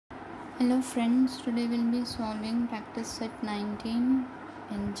Hello friends, today we'll be solving practice set 19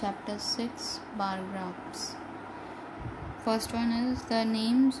 in chapter 6 bar graphs. First one is the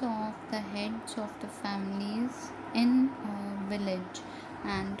names of the heads of the families in a village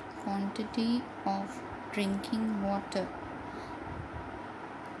and quantity of drinking water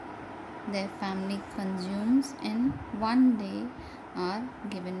their family consumes in one day are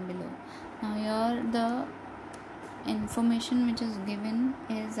given below. Now here the information which is given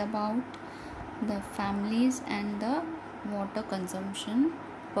is about the families and the water consumption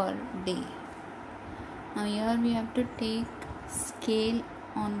per day. Now here we have to take scale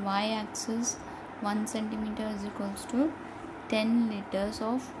on y-axis. 1 centimeter is equals to 10 liters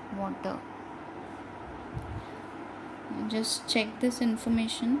of water. Just check this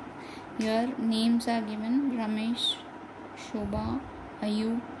information. Here names are given: Ramesh, Shobha,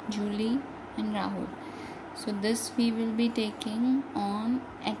 Ayub, Julie and Rahul. So this we will be taking on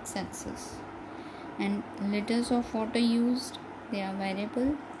x-axis, and liters of water used, they are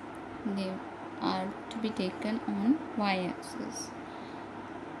variable, they are to be taken on y-axis.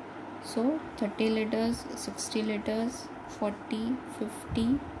 So 30 liters, 60 liters, 40,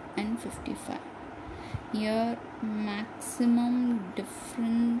 50 and 55. Here maximum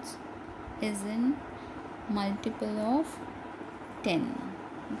difference is in multiple of 10.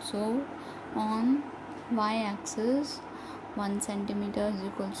 So on y-axis 1 centimeter is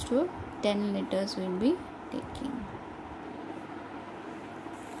equals to 10 liters will be taking.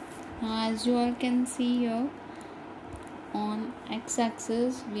 Now as you all can see here, on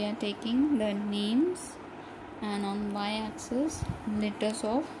x-axis we are taking the names, and on y-axis liters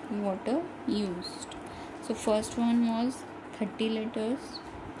of water used. So first one was 30 liters.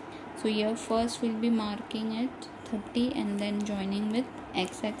 So here first we'll be marking it 30 and then joining with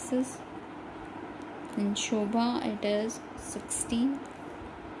x-axis. In Shobha it is 60,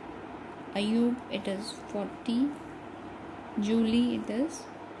 Ayub it is 40, Julie it is,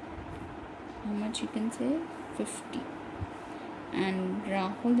 how much you can say, 50, and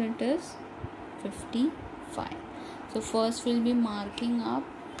Rahul it is 55. So first we'll be marking up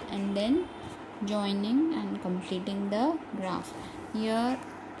and then joining and completing the graph. Here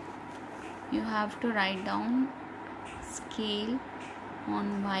you have to write down scale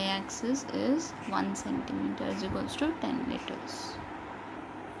on y-axis is 1 centimeter is equals to 10 liters.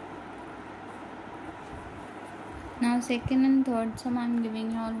 Now second and third sum I am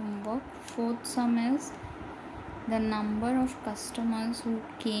giving you all homework. Fourth sum is the number of customers who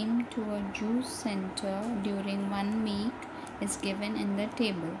came to a juice center during 1 week is given in the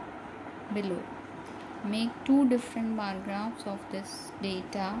table below. Make 2 different bar graphs of this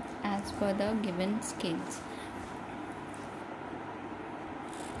data as per the given scales.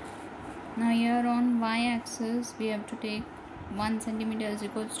 Now here on y-axis we have to take 1 centimeter is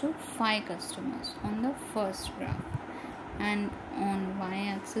equals to 5 customers on the first graph, and on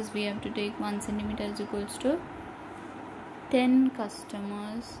y-axis we have to take 1 centimeter is equals to 10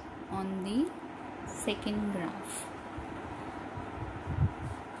 customers on the second graph.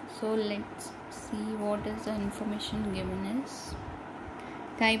 So let's see what is the information given is.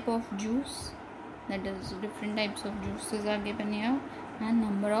 Type of juice, that is different types of juices are given here, and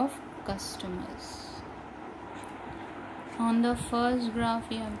number of customers. On the first graph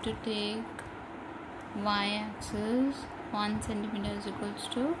we have to take y-axis 1 centimeter is equals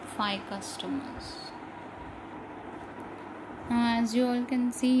to 5 customers. Now as you all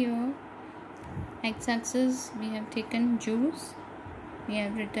can see here, x-axis we have taken juice, we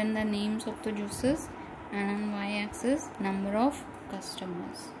have written the names of the juices, and on y-axis number of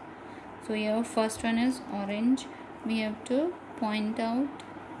customers. So here first one is orange, we have to point out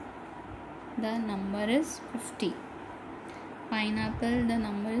the number is 50. Pineapple the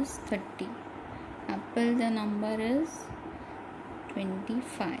number is 30. Apple the number is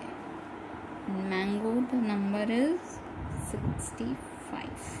 25. And mango the number is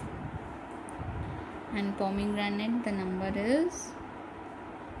 65. And pomegranate the number is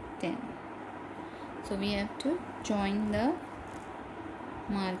 10. So we have to join the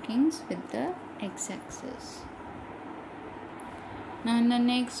markings with the x-axis. Now in the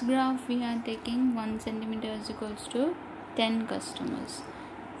next graph we are taking 1 centimeter is equals to 10 customers.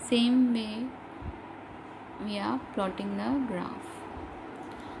 Same way we are plotting the graph.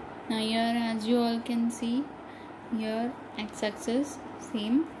 Now here as you all can see, here x-axis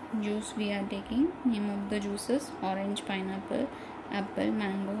same juice we are taking, name of the juices orange, pineapple, apple,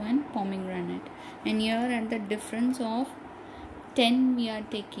 mango and pomegranate, and here at the difference of 10 we are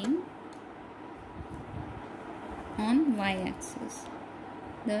taking on y-axis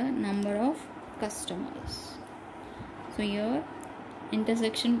the number of customers. So here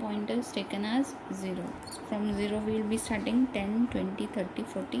intersection point is taken as 0. So from 0 we will be starting 10, 20, 30,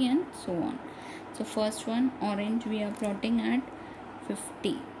 40 and so on. So first one, orange, we are plotting at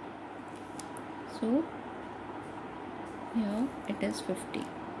 50. So here it is 50.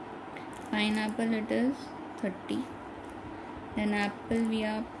 Pineapple, it is 30. Then apple we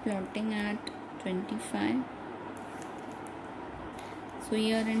are plotting at 25. So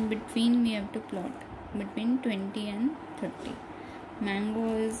here in between we have to plot between 20 and 30.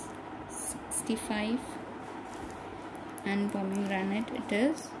 Mango is 65 and pomegranate it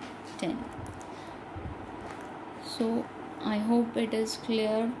is 10. So I hope it is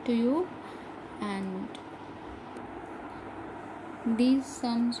clear to you, and these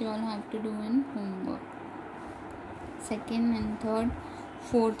sums you all have to do in homework. Second and third,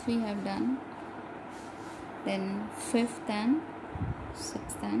 fourth we have done, then fifth and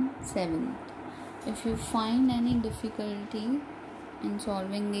sixth and seventh. If you find any difficulty in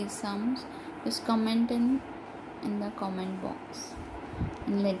solving these sums, just comment in the comment box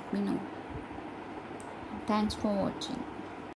and let me know. Thanks for watching.